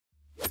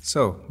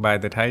So by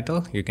the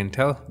title, you can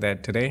tell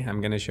that today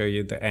I'm going to show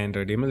you the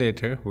Android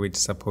emulator which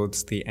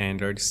supports the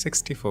Android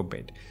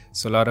 64-bit.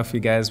 So a lot of you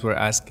guys were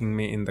asking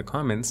me in the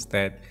comments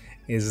that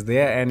is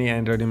there any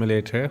Android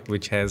emulator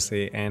which has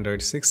a Android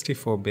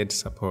 64-bit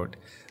support?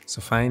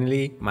 So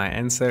finally my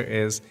answer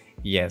is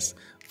yes.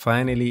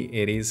 Finally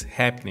it is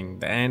happening.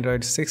 The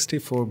Android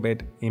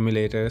 64-bit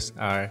emulators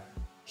are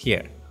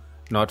here.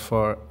 Not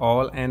for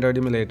all Android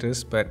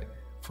emulators, but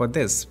for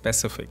this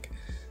specific.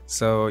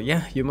 So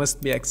yeah, you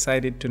must be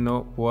excited to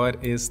know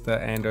what is the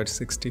Android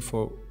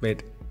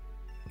 64-bit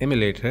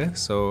emulator.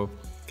 So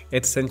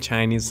it's a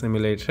Chinese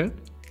emulator.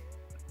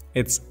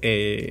 It's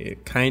a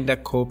kinda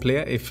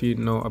co-player if you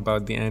know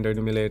about the Android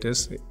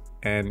emulators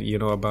and you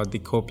know about the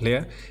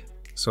co-player.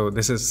 So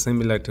this is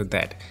similar to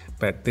that,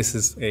 but this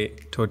is a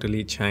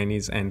totally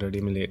Chinese Android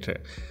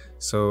emulator.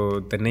 So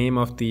the name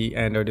of the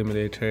Android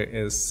emulator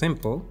is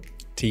simple,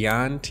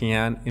 Tian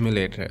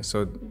emulator.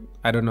 So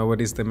I don't know what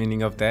is the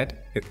meaning of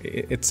that.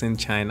 It's in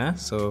China.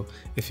 So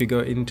if you go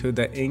into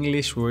the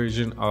English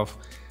version of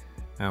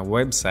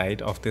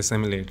website of this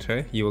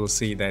emulator, you will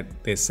see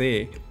that they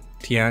say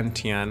Tian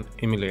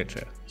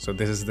emulator. So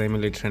this is the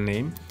emulator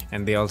name,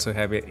 and they also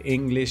have an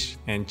English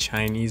and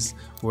Chinese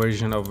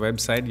version of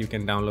website. You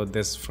can download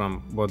this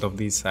from both of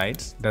these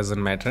sites,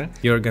 doesn't matter.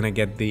 You're gonna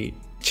get the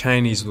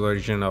Chinese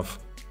version of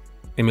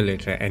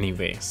emulator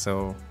anyway.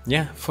 So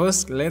yeah,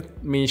 first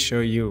let me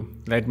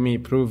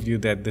prove you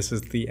that this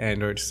is the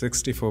Android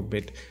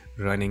 64-bit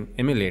running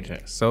emulator.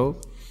 So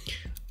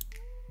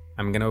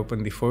I'm gonna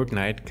open the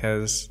Fortnite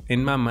because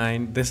in my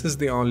mind this is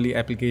the only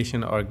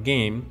application or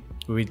game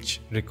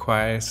which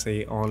requires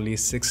a only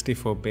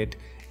 64-bit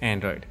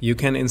Android. You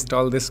can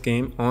install this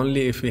game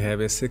only if you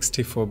have a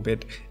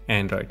 64-bit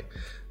Android.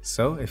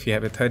 So if you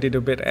have a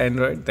 32-bit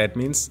Android, that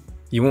means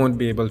you won't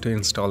be able to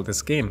install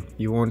this game.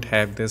 You won't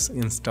have this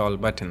install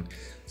button.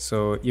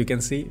 So you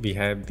can see we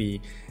have the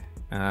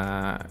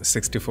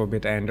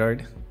 64-bit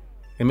Android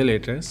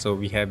emulator. So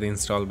we have the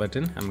install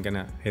button. I'm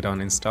gonna hit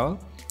on install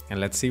and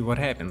let's see what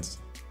happens.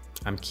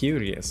 I'm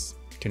curious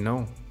to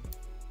know.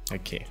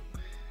 Okay,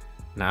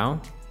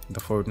 now the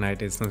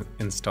Fortnite is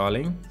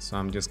installing. So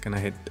I'm just gonna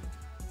hit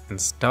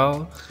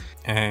install,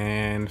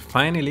 and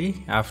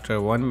finally after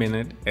 1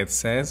 minute it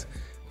says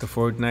the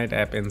Fortnite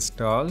app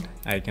installed.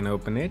 I can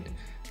open it,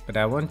 but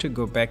I want to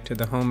go back to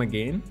the home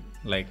again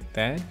like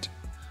that,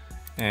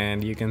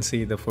 and you can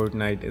see the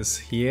Fortnite is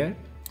here,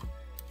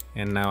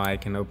 and now I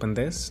can open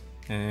this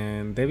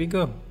and there we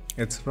go,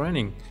 it's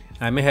running.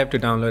 I may have to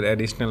download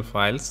additional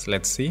files.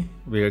 Let's see,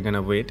 we are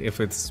gonna wait. If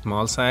it's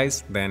small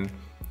size, then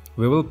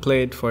we will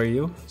play it for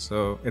you.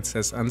 So it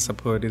says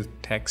unsupported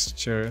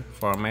texture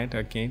format.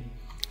 Okay,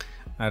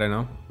 I don't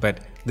know,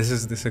 but this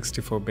is the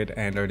 64-bit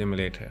Android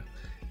emulator,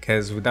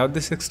 because without the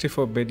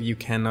 64-bit you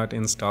cannot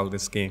install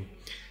this game.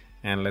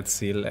 And let's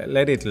see,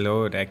 let it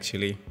load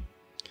actually.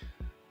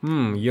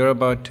 You're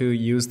about to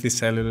use the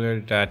cellular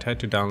data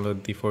to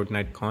download the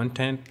Fortnite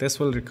content. This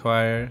will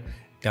require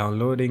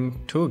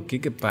downloading 2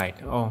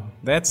 GB. Oh,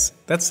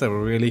 that's a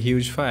really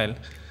huge file.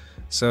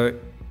 So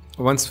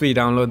once we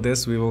download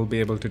this, we will be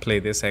able to play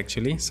this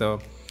actually.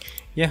 So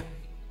yeah,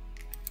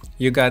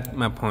 you got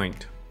my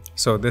point.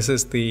 So this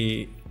is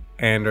the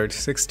Android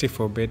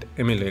 64-bit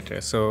emulator.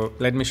 So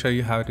let me show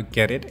you how to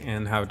get it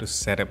and how to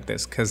set up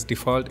this, because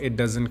default it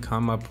doesn't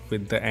come up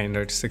with the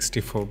Android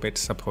 64-bit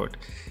support.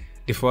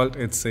 Default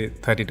it's a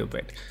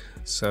 32-bit.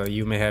 So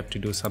you may have to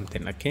do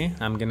something. Okay,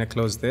 I'm gonna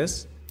close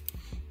this.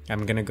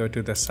 I'm gonna go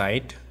to the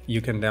site.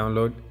 You can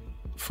download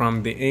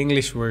from the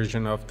English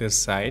version of this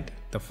site,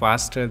 the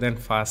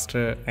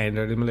faster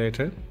Android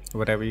emulator,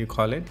 whatever you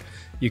call it.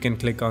 You can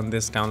click on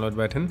this download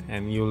button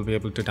and you will be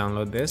able to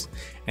download this.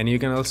 And you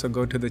can also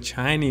go to the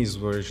Chinese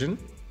version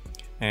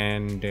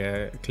and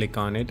click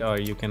on it, or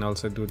you can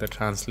also do the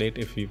translate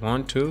if you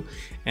want to.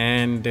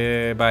 And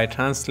by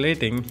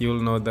translating,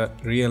 you'll know the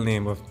real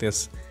name of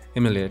this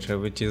emulator,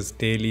 which is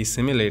Daily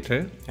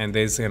Simulator. And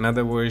there's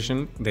another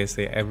version, they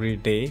say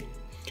Everyday.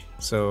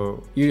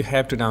 So you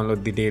have to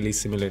download the Daily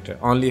Simulator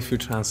only if you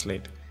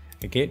translate.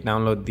 Okay,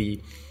 download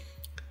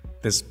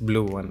this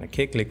blue one.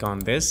 Okay, click on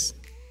this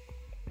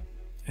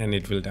and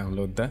it will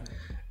download the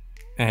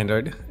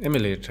Android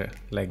emulator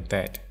like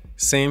that.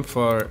 Same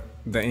for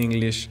the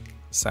English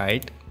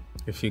site.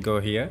 If you go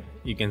here,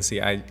 you can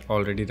see I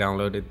already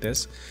downloaded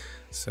this,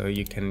 so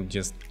you can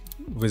just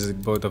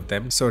visit both of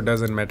them. So it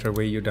doesn't matter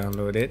where you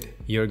download it,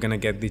 you're gonna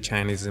get the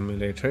Chinese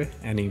emulator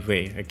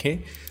anyway.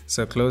 Okay,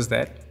 so close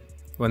that.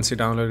 Once you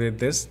downloaded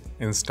this,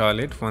 install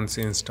it. Once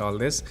you install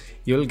this,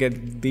 you'll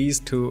get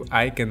these 2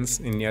 icons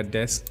in your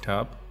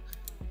desktop.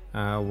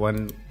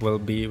 One will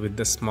be with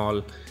the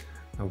small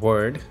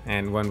word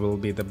and one will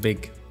be the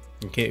big.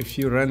 Okay, if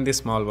you run the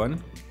small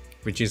one,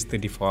 which is the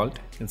default,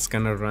 it's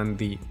gonna run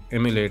the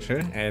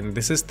emulator, and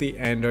this is the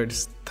Android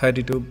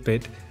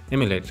 32-bit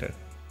emulator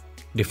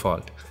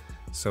default.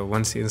 So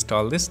once you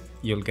install this,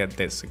 you'll get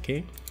this.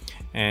 Okay,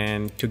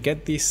 and to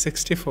get the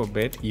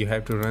 64-bit you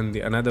have to run the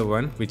another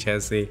one which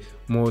has a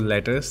more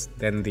letters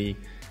than the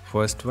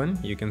first one.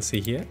 You can see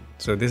here.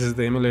 So this is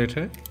the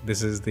emulator,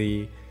 this is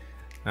the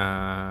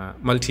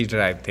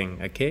multi-drive thing.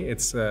 Okay,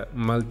 it's a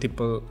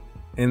multiple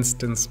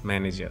instance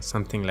manager,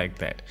 something like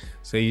that.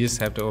 So you just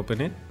have to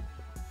open it.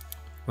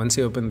 Once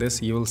you open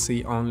this, you will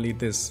see only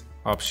this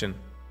option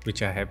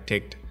which I have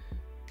ticked.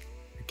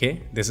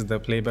 Okay, this is the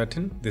play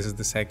button, this is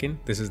the second,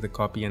 this is the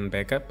copy and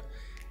backup,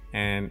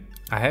 and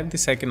I have the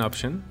second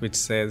option which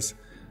says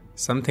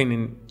something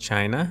in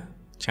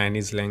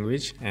Chinese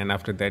language, and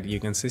after that you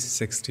can see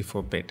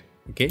 64-bit.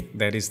 Okay,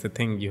 that is the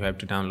thing you have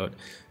to download.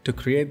 To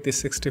create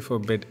this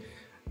 64-bit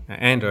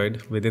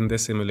Android within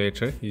this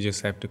emulator, you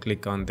just have to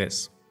click on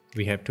this.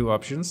 We have two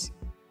options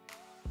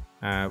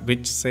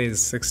which says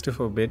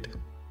 64-bit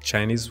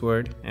Chinese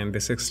word and the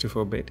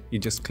 64-bit. You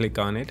just click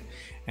on it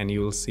and you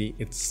will see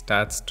it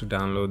starts to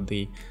download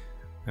the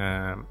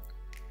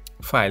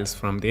files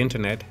from the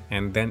internet,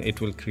 and then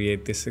it will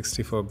create the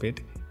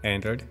 64-bit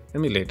Android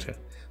emulator.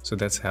 So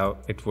that's how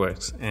it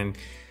works. And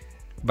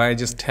by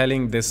just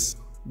telling this,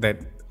 that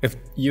if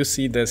you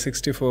see the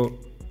 64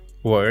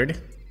 word,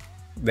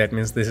 that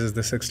means this is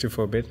the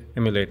 64-bit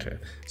emulator.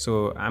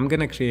 So I'm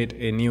gonna create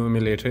a new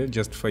emulator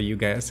just for you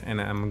guys,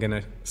 and I'm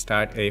gonna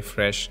start a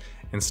fresh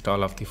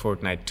install of the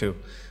Fortnite 2.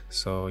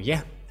 So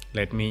yeah,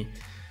 let me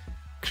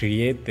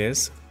create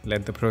this,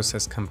 let the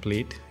process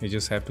complete. You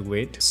just have to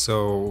wait.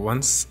 So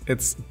once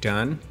it's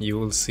done, you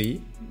will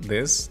see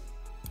this.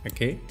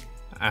 Okay,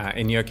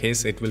 in your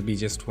case it will be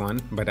just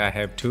one, but I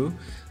have two.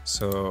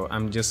 So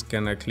I'm just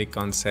gonna click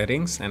on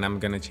settings and I'm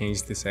gonna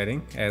change the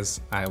setting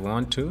as I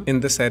want to. In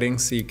the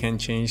settings you can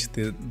change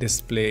the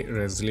display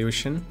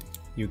resolution,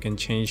 you can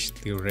change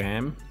the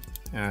RAM,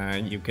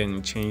 you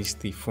can change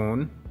the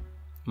phone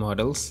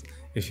models.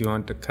 If you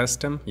want to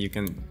custom, you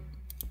can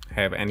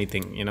have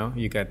anything, you know,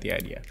 you got the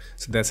idea.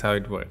 So that's how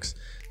it works.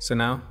 So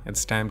now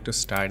it's time to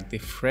start the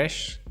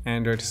fresh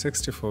Android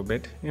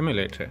 64-bit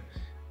emulator.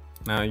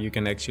 Now you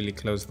can actually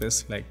close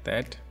this like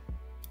that,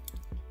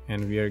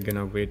 and we are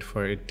gonna wait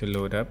for it to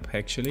load up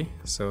actually.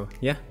 So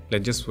yeah,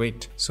 let's just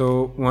wait.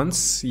 So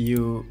once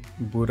you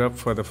boot up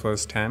for the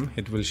first time,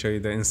 it will show you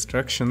the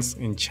instructions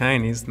in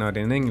Chinese, not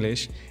in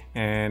English.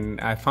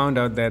 And I found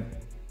out that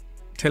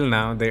till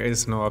now there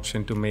is no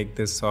option to make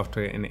this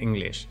software in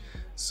English.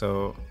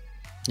 So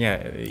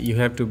yeah, you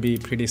have to be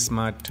pretty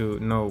smart to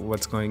know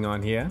what's going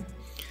on here,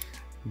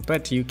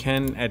 but you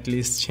can at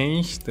least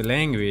change the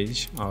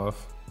language of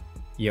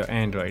your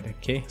Android.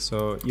 Okay,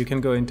 so you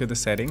can go into the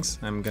settings.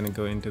 I'm gonna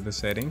go into the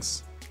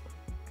settings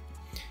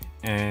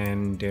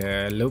and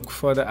look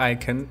for the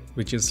icon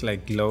which is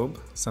like globe,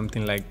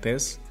 something like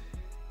this,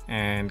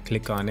 and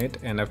click on it.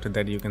 And after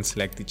that you can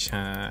select the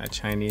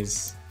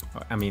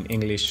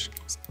English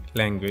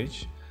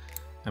language.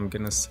 I'm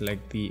gonna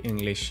select the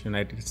English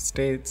United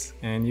States,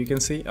 and you can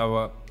see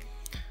our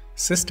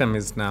system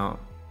is now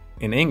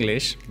in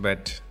English,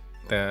 but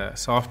the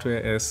software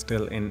is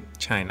still in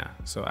China.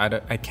 So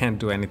I can't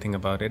do anything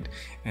about it,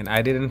 and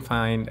I didn't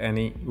find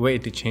any way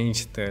to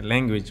change the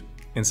language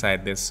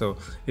inside this. So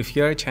if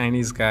you're a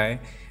Chinese guy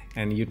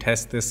and you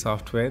test this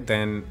software,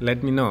 then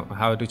let me know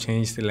how to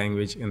change the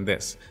language in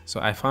this. So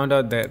I found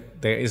out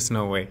that there is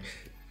no way.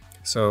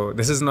 So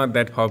this is not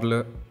that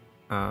popular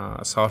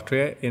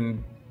software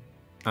in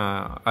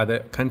other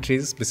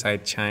countries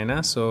besides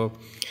China. So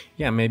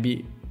yeah,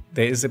 maybe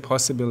there is a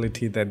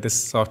possibility that this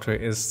software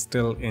is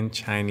still in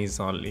Chinese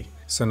only.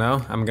 So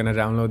now I'm gonna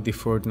download the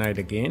Fortnite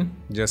again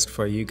just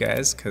for you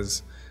guys,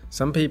 because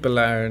some people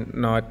are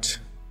not,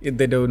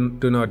 they do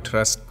not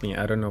trust me.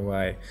 I don't know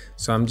why.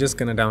 So I'm just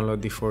gonna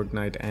download the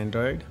Fortnite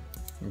Android.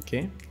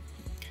 Okay,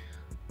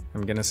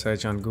 I'm gonna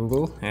search on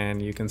Google,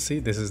 and you can see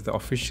this is the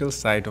official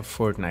site of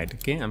Fortnite.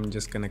 Okay, I'm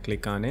just gonna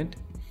click on it,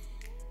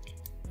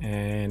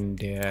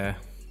 and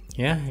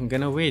yeah, I'm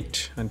gonna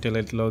wait until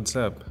it loads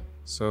up.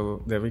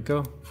 So there we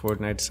go,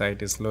 Fortnite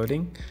site is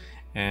loading,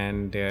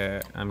 and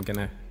I'm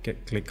gonna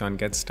click on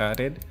get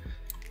started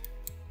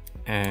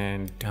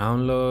and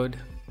download.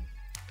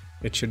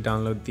 It should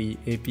download the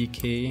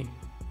APK.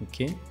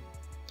 Okay,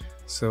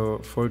 so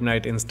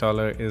Fortnite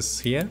installer is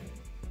here.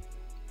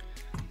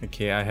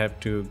 Okay, I have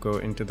to go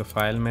into the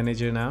file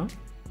manager now,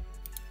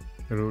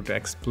 root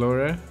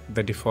explorer,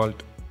 the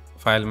default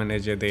file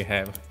manager they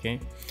have. Okay,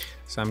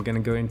 so I'm gonna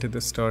go into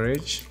the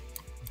storage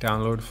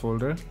download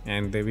folder,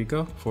 and there we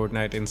go,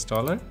 Fortnite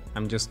installer.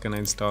 I'm just gonna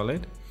install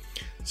it.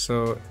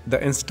 So the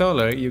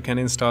installer, you can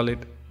install it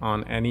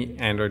on any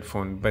Android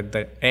phone, but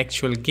the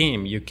actual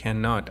game you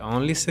cannot.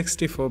 Only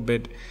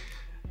 64-bit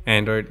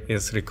Android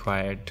is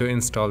required to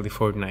install the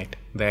Fortnite,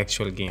 the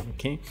actual game.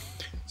 Okay,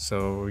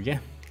 so yeah,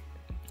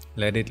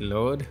 let it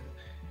load,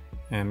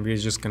 and we're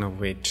just gonna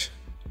wait.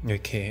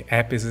 Okay,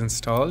 app is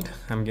installed.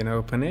 I'm gonna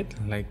open it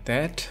like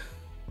that.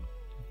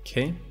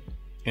 Okay,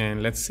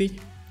 and let's see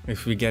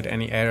if we get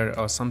any error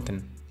or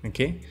something.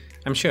 Okay,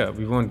 I'm sure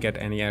we won't get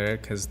any error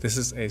because this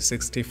is a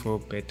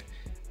 64-bit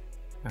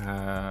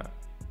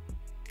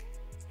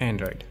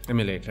Android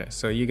emulator.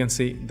 So you can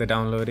see the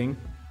downloading,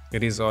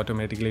 it is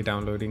automatically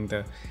downloading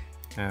the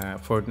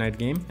Fortnite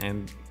game,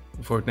 and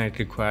Fortnite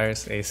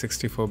requires a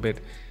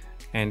 64-bit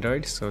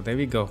Android. So there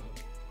we go.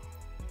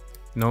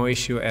 no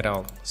issue at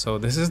all. So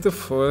this is the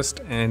first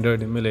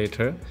Android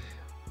emulator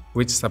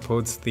which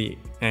supports the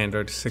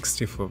Android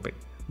 64-bit,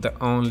 the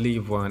only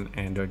one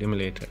Android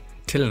emulator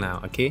till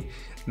now. Okay,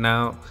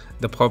 now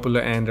the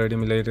popular Android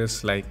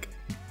emulators like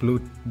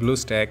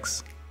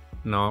BlueStacks,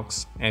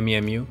 Nox,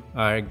 MEMU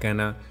are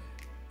gonna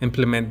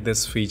implement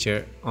this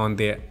feature on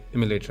their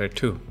emulator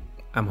too.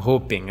 I'm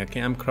hoping, okay,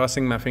 I'm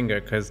crossing my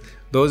finger, because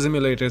those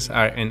emulators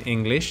are in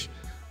English,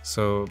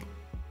 so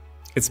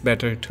it's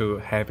better to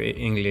have a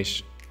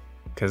English,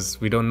 because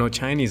we don't know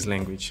Chinese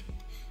language.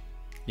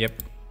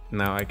 Yep,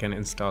 now I can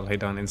install,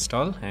 hit on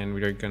install, and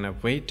we're gonna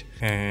wait,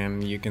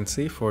 and you can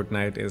see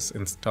Fortnite is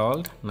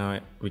installed. Now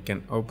we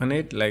can open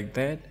it like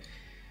that,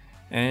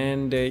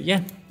 and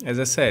yeah, as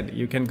I said,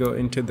 you can go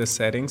into the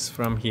settings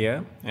from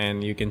here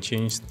and you can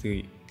change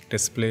the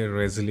display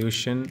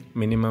resolution.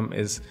 Minimum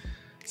is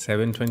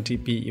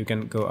 720p, you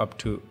can go up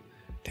to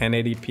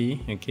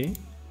 1080p. okay,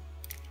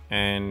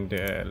 and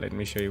let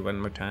me show you one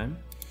more time.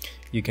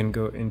 You can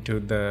go into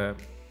the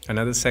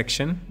another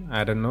section,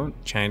 I don't know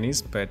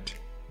Chinese, but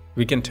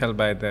we can tell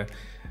by the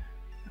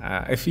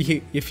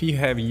if you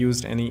have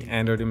used any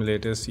Android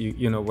emulators,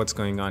 you know what's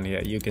going on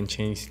here. You can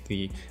change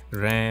the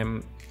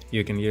RAM,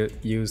 you can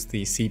use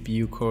the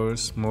CPU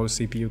cores, more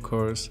CPU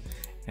cores,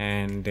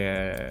 and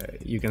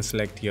you can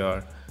select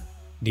your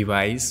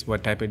device,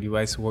 what type of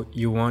device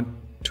you want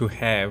to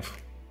have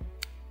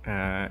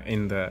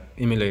in the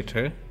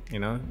emulator, you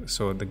know,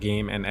 so the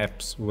game and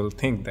apps will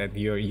think that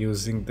you're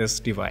using this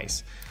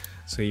device.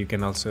 So you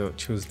can also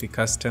choose the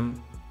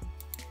custom.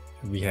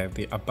 We have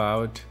the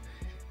about,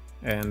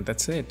 and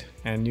that's it.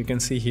 And you can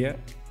see here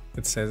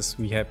it says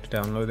we have to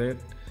download it.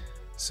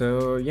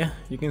 So yeah,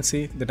 you can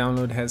see the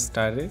download has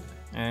started,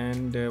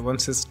 and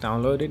once it's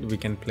downloaded we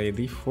can play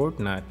the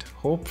Fortnite,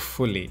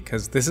 hopefully,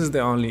 because this is the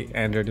only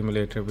Android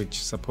emulator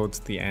which supports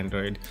the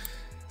Android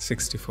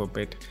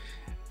 64-bit.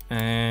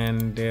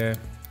 and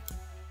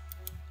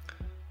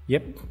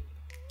yep,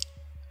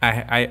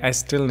 I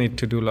still need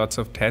to do lots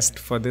of tests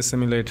for this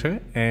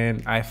simulator,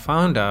 and I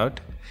found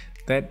out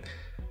that,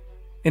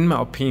 in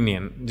my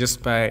opinion,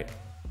 just by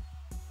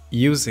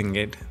using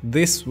it,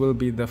 this will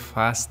be the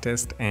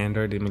fastest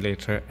Android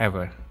emulator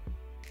ever.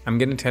 I'm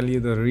gonna tell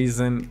you the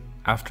reason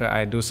after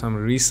I do some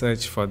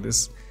research for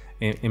this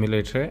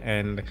emulator,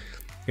 and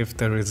if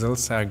the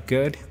results are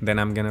good, then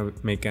I'm gonna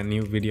make a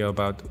new video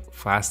about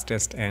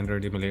fastest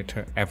Android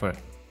emulator ever.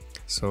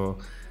 So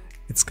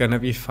it's gonna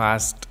be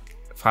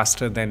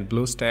faster than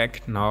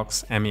BlueStack,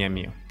 Nox,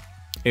 MEMU.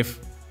 If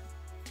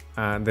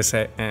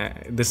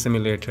this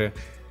simulator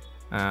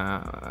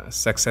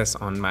success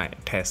on my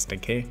test,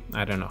 okay,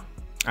 I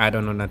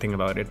don't know nothing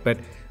about it, but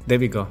there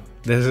we go.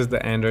 This is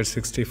the Android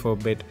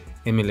 64-bit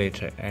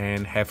emulator,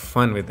 and have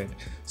fun with it.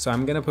 So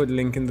I'm gonna put a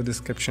link in the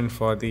description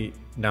for the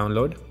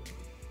download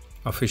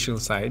official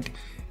site.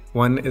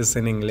 One is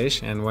in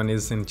English and one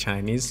is in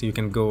Chinese. You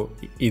can go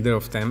either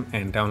of them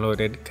and download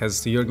it,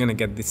 because you're gonna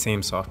get the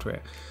same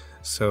software.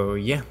 So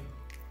yeah,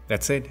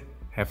 that's it.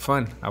 Have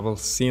fun. I will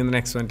see you in the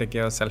next one. Take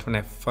care of yourself and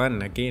have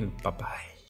fun again. Bye bye.